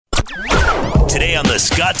Today on The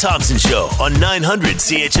Scott Thompson Show on 900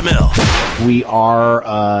 CHML. We are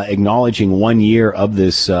acknowledging 1 year of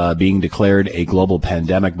this being declared a global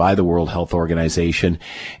pandemic by the World Health Organization,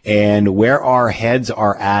 and where our heads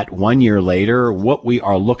are at 1 year later, what we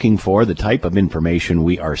are looking for, the type of information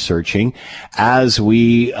we are searching as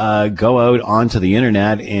we go out onto the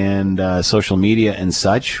internet and social media and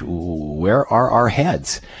such. Where are our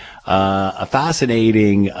heads? A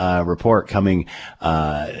fascinating report coming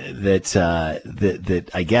that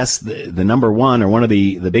I guess the number one, or one of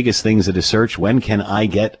the biggest things that is searched: when can I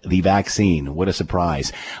get the vaccine? What a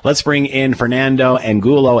surprise. Let's bring in Fernando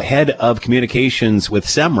Angulo, head of communications with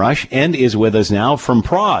Semrush, and is with us now from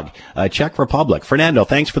Prague, Czech Republic. Fernando,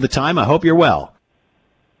 thanks for the time. I hope you're well.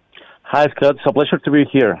 Hi, Scott. It's a pleasure to be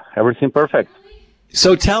here. Everything perfect.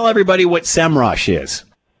 So tell everybody what Semrush is.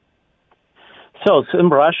 So,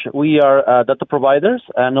 Semrush, we are data providers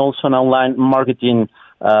and also an online marketing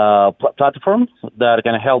platform that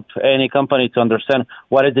can help any company to understand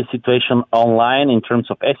what is the situation online in terms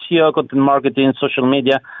of SEO, content marketing, social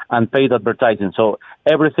media, and paid advertising. So,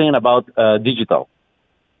 everything about digital.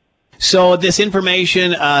 So this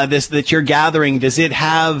information, that you're gathering, does it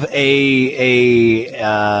have a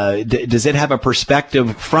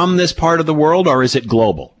perspective from this part of the world, or is it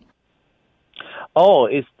global? Oh,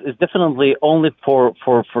 it's definitely only for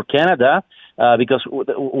Canada, because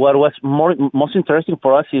what was most interesting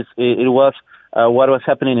for us is it was what was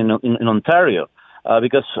happening in Ontario,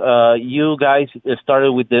 because you guys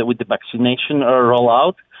started with the vaccination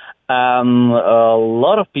rollout. A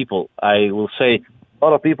lot of people, I will say,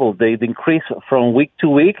 they increase from week to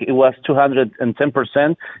week. It was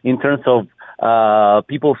 210% in terms of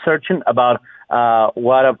people searching about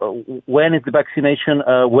when is the vaccination,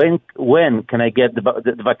 when can I get the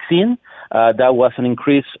vaccine. That was an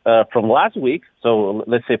increase from last week. So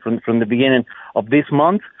let's say from the beginning of this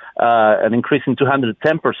month, an increase in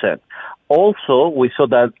 210%. Also, we saw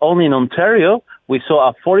that only in Ontario, we saw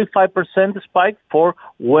a 45% spike for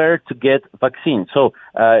where to get vaccine. So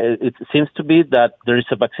it seems to be that there is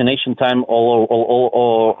a vaccination time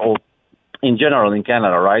all in general in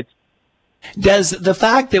Canada, right? Does the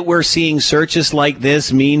fact that we're seeing searches like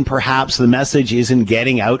this mean perhaps the message isn't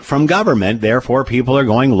getting out from government, therefore people are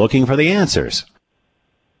going looking for the answers?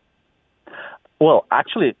 Well,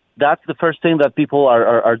 actually, that's the first thing that people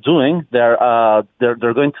are doing. They're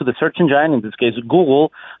going to the search engine, in this case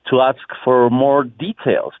Google, to ask for more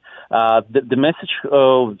details. The message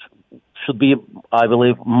should be, I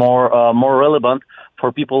believe, more relevant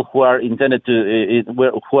for people who are intended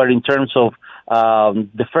who are in terms of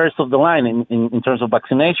the first of the line in terms of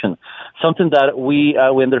vaccination. Something that we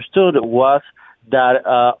understood was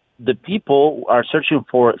that the people are searching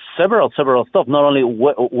for several stuff, not only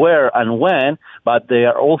where and when, but they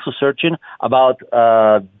are also searching about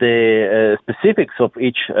the specifics of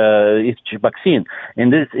each vaccine. In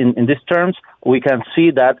these terms, we can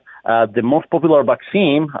see that the most popular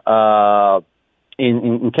vaccine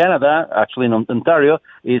in Canada, actually in Ontario,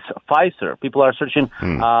 is Pfizer. People are searching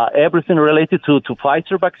everything related to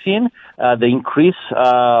Pfizer vaccine. The increase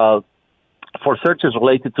for searches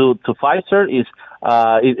related to Pfizer is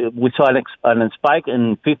we saw an spike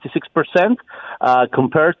in 56%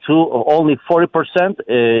 compared to only 40%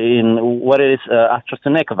 in what is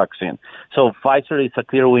AstraZeneca vaccine. So Pfizer is a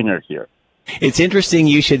clear winner here. It's interesting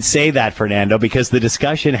you should say that, Fernando, because the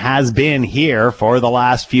discussion has been here for the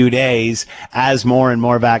last few days as more and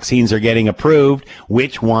more vaccines are getting approved.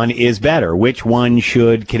 Which one is better? Which one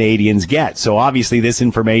should Canadians get? So obviously this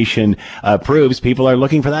information proves people are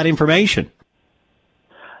looking for that information.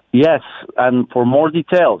 Yes, and for more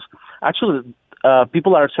details. Actually,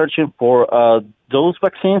 people are searching for those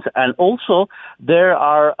vaccines, and also there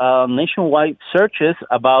are nationwide searches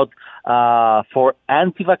about for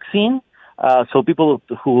anti-vaccine. So people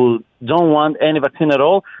who don't want any vaccine at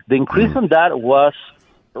all, the increase in that was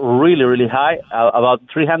really, really high, about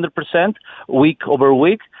 300% week over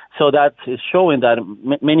week. So that is showing that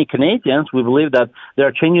many Canadians, we believe that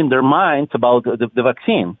they're changing their minds about the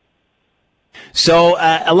vaccine. So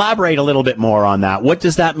elaborate a little bit more on that. What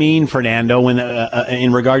does that mean, Fernando, when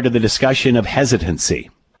in regard to the discussion of hesitancy?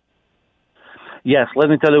 Yes, let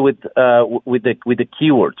me tell you with the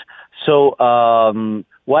keywords. So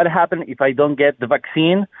what happens if I don't get the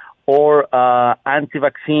vaccine, or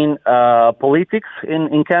anti-vaccine politics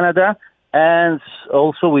in Canada? And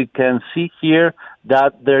also we can see here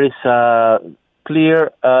that there is a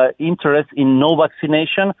clear interest in no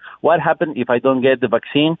vaccination. What happens if I don't get the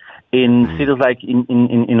vaccine in cities like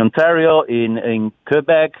in Ontario, in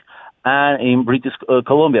Quebec, and in British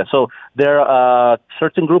Columbia. So there are a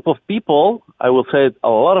certain group of people, I will say a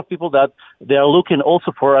lot of people, that they are looking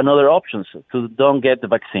also for another options to don't get the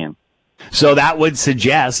vaccine. So that would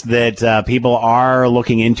suggest that people are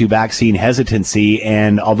looking into vaccine hesitancy,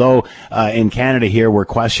 and although in Canada here we're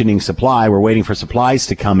questioning supply, we're waiting for supplies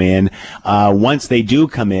to come in. Once they do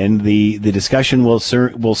come in, the discussion will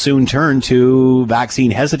soon turn to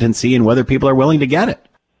vaccine hesitancy and whether people are willing to get it.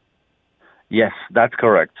 Yes, that's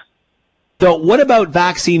correct. So what about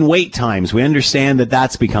vaccine wait times? We understand that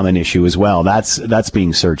that's become an issue as well. That's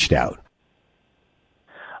being searched out.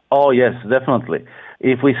 Oh yes, definitely.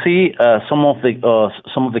 If we see some of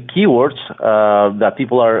the keywords that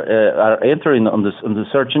people are entering on the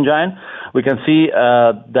search engine, we can see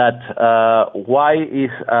that why is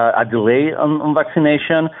a delay on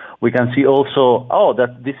vaccination. We can see also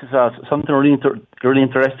that this is something really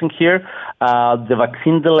interesting here. The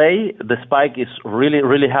vaccine delay, the spike is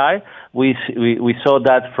really high. We saw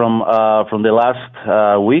that from the last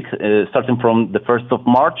week, starting from the 1st of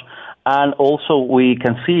March. And also we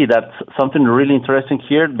can see that something really interesting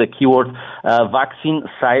here, the keyword vaccine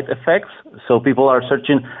side effects. So people are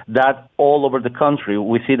searching that all over the country.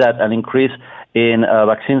 We see that an increase in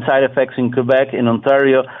vaccine side effects in Quebec, in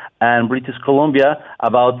Ontario, and British Columbia,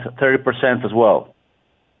 about 30% as well.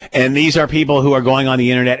 And these are people who are going on the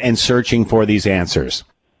internet and searching for these answers.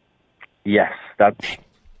 Yes,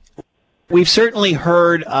 We've certainly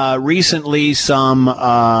heard recently some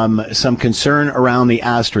concern around the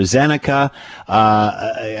AstraZeneca,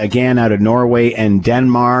 again out of Norway and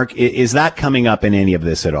Denmark. Is that coming up in any of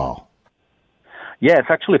this at all? Yes,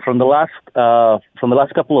 actually, from the last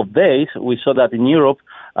couple of days, we saw that in Europe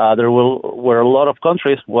there were a lot of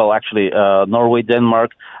countries. Well, actually, Norway,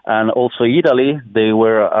 Denmark, and also Italy. They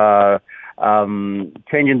were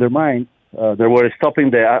changing their minds. They were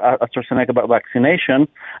stopping the AstraZeneca vaccination,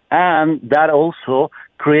 and that also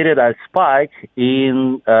created a spike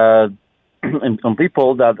in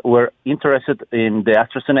people that were interested in the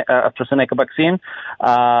AstraZeneca vaccine.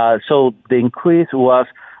 So the increase was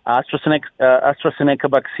AstraZeneca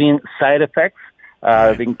vaccine side effects.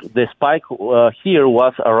 The spike here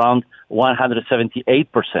was around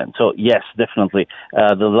 178%. So yes, definitely.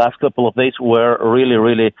 The last couple of days were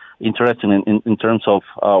really interesting in terms of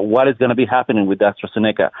what is going to be happening with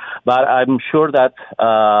AstraZeneca. But I'm sure that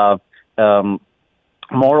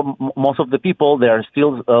most of the people, they are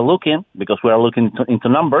still looking, because we are looking into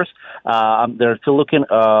numbers. They're still looking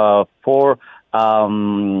for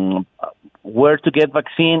where to get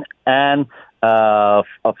vaccine and a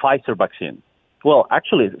Pfizer vaccine. Well,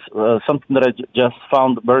 actually, something that I just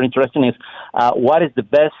found very interesting is what is the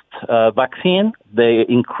best vaccine? The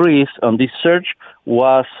increase on this search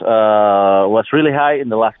was really high in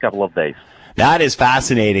the last couple of days. That is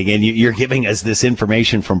fascinating, and you're giving us this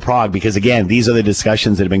information from Prague because, again, these are the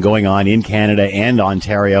discussions that have been going on in Canada and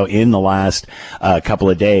Ontario in the last couple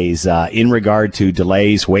of days in regard to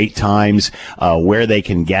delays, wait times, where they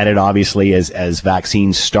can get it, obviously, as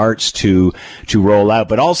vaccine starts to roll out.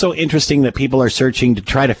 But also interesting that people are searching to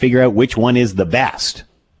try to figure out which one is the best.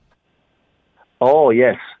 Oh,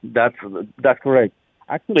 yes, that's correct.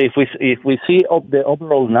 Actually, if we see the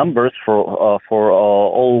overall numbers for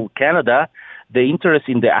all Canada, the interest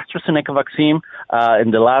in the AstraZeneca vaccine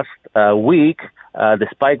in the last week, the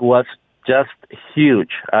spike was just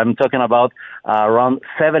huge. I'm talking about around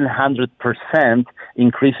 700%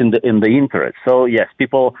 increase in the interest. So yes,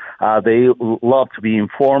 people they love to be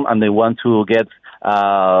informed and they want to get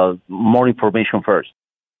more information first.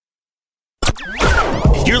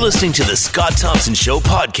 You're listening to the Scott Thompson Show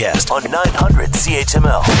podcast on 900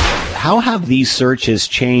 CHML. How have these searches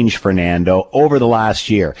changed, Fernando, over the last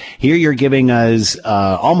year? Here you're giving us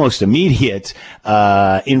almost immediate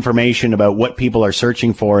information about what people are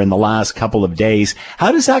searching for in the last couple of days.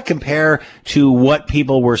 How does that compare to what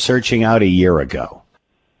people were searching out a year ago?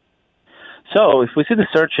 So if we see the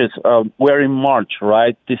searches, we're in March,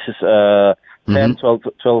 right? This is 10, 12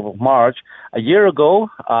 of March. A year ago,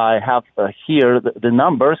 I have here the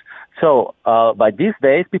numbers. So by these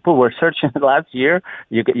days, people were searching last year.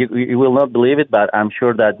 You will not believe it, but I'm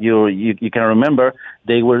sure that you can remember.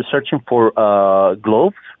 They were searching for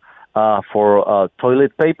gloves, for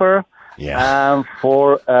toilet paper, and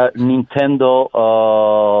for Nintendo.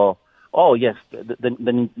 Oh yes,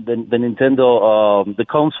 the Nintendo the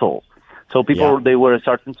console. So people they were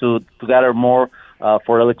starting to gather more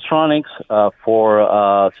for electronics,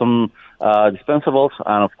 for some dispensables,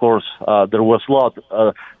 and of course there was a lot.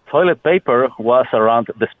 Toilet paper was around,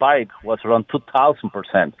 the spike was around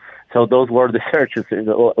 2,000%. So those were the searches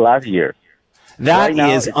last year. That now,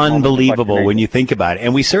 is it's the moment of unbelievable when vaccination. you think about it,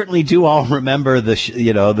 and we certainly do all remember the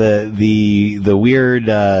weird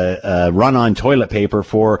run on toilet paper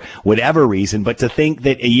for whatever reason. But to think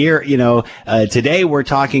that a year, today we're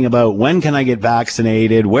talking about when can I get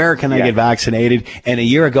vaccinated, where can I Yes. get vaccinated, and a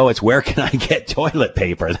year ago it's where can I get toilet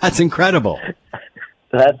paper. That's incredible.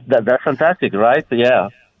 That's fantastic, right? Yeah.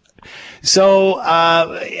 So,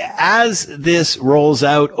 as this rolls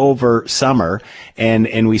out over summer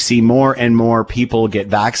and we see more and more people get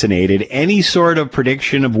vaccinated, any sort of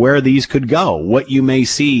prediction of where these could go, what you may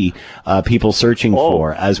see people searching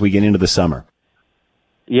for as we get into the summer?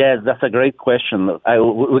 Yes, that's a great question.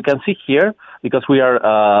 We can see here, because we are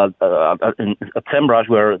at Semrush,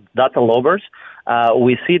 we're data lovers.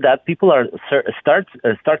 We see that people are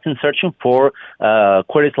starting searching for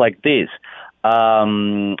queries like this.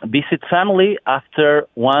 Visit family after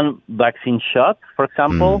one vaccine shot, for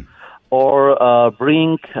example, or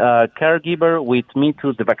bring caregiver with me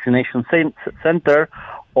to the vaccination center,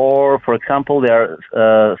 or, for example, they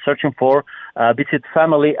are searching for visit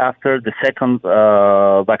family after the second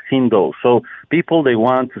vaccine dose. So people, they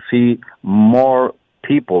want to see more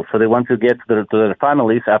people, so they want to get to their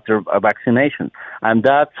families after a vaccination. And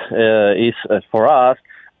that is, for us,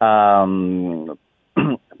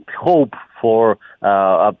 hope for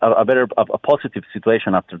a positive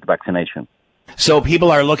situation after the vaccination. So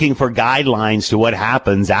people are looking for guidelines to what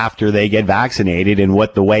happens after they get vaccinated and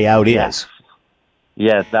what the way out is.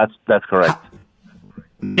 Yes, that's correct.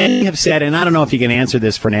 Many have said, and I don't know if you can answer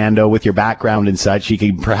this, Fernando, with your background and such, you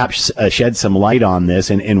can perhaps shed some light on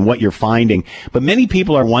this and what you're finding. But many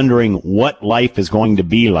people are wondering what life is going to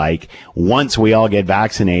be like once we all get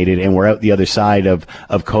vaccinated and we're out the other side of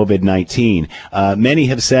COVID-19. Many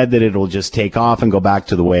have said that it'll just take off and go back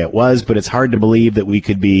to the way it was, but it's hard to believe that we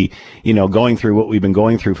could be, going through what we've been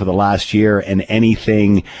going through for the last year and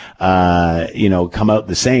anything, come out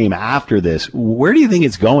the same after this. Where do you think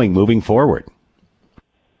it's going moving forward?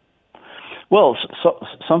 Well,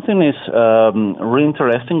 something is really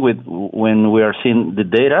interesting when we are seeing the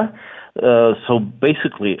data. So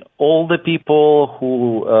basically, all the people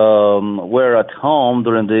who were at home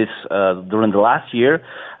during the last year,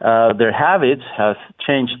 their habits have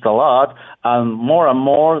changed a lot, and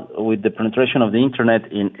more with the penetration of the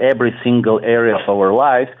internet in every single area of our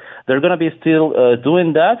life, they're going to be still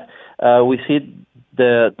doing that. We see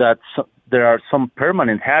that there are some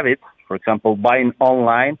permanent habits. For example, buying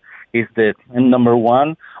online is the number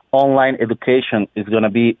one. Online education is going to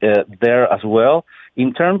be there as well.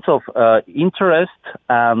 In terms of interest,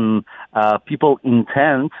 people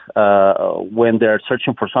intent when they're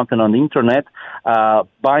searching for something on the internet,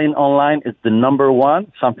 buying online is the number one,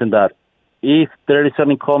 something that if there is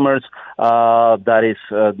an e-commerce that is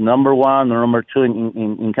number one or number two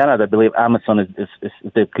in Canada, I believe Amazon is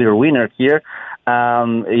the clear winner here.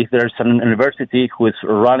 If there's an university who is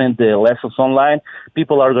running the lessons online,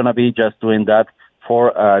 people are going to be just doing that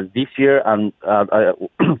for this year. And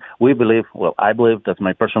we believe, well, I believe, that's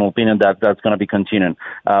my personal opinion, that that's going to be continuing.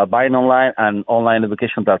 Buying online and online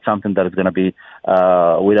education, that's something that is going to be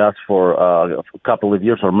with us for a couple of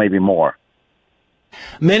years or maybe more.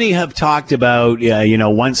 Many have talked about,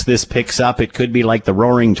 once this picks up, it could be like the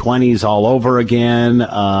roaring 20s all over again,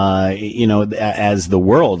 as the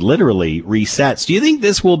world literally resets. Do you think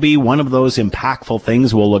this will be one of those impactful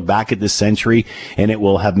things? We'll look back at this century and it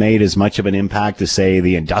will have made as much of an impact as, say,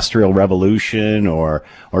 the Industrial Revolution or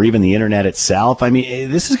even the Internet itself? I mean,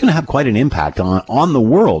 this is going to have quite an impact on the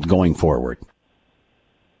world going forward.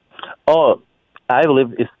 Oh, I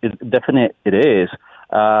believe it definitely it is.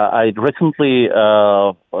 I recently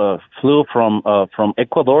flew from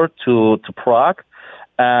Ecuador to Prague,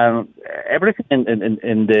 and everything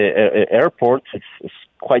in the airport is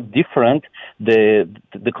quite different. The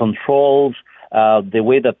controls, the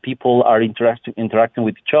way that people are interacting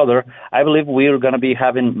with each other. I believe we are going to be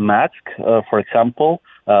having masks, for example,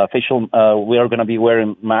 facial. We are going to be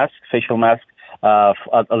wearing masks, facial masks.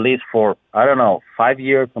 At least for, 5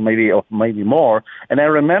 years or maybe more. And I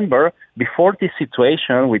remember before this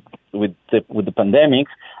situation with the pandemic,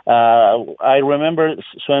 I remember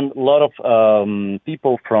seeing a lot of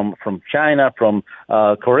people from China, from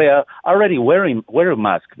Korea, already wearing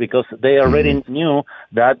masks because they already knew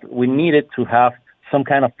that we needed to have some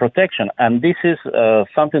kind of protection. And this is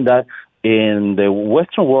something that in the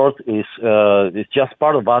Western world is just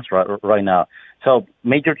part of us right now. So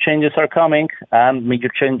major changes are coming, and major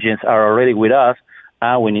changes are already with us,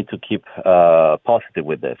 and we need to keep positive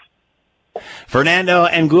with this. Fernando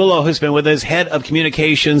Angulo has been with us, head of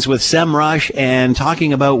communications with Semrush, and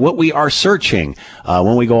talking about what we are searching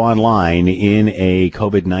when we go online in a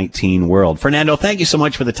COVID-19 world. Fernando, thank you so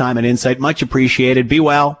much for the time and insight. Much appreciated. Be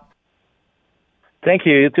well. Thank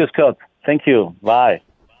you. You too, Scott. Thank you. Bye.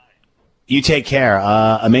 You take care.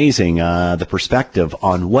 Amazing, the perspective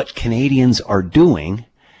on what Canadians are doing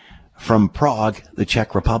from Prague, the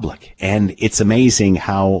Czech Republic. And it's amazing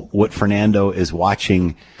how what Fernando is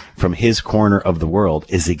watching from his corner of the world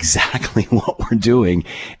is exactly what we're doing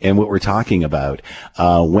and what we're talking about.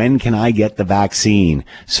 When can I get the vaccine?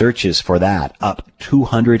 Searches for that up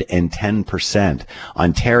 210%.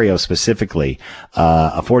 Ontario specifically,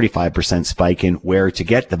 a 45% spike in where to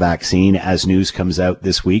get the vaccine as news comes out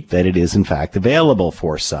this week that it is in fact available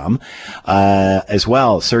for some. As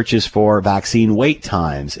well, searches for vaccine wait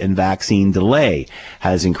times and vaccine delay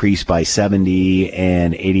has increased by 70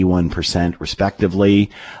 and 81%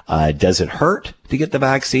 respectively. Does it hurt to get the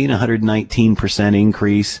vaccine? 119%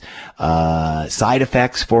 increase. Side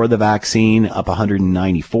effects for the vaccine up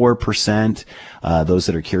 194%. Those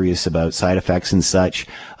that are curious about side effects and such,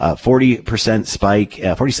 40% spike,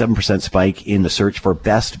 47% spike in the search for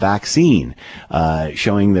best vaccine,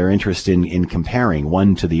 showing their interest in comparing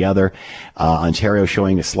one to the other. Ontario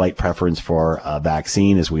showing a slight preference for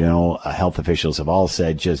vaccine. As we know, health officials have all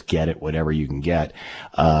said, just get it, whatever you can get,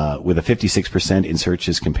 with a 56% in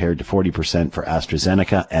searches compared to 40% for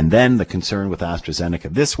AstraZeneca. And then the concern with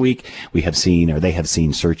AstraZeneca this week, they have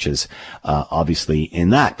seen searches, obviously in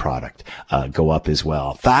that product, go up as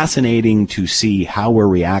well. Fascinating to see how we're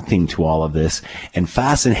reacting to all of this, and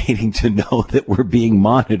fascinating to know that we're being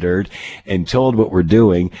monitored and told what we're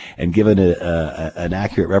doing and given an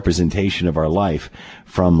accurate representation of our life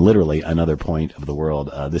from literally another point of the world,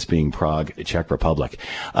 this being Prague, Czech Republic.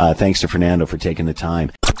 Thanks to Fernando for taking the time.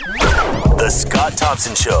 The Scott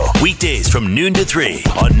Thompson Show, weekdays from noon to 3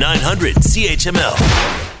 on 900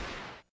 CHML.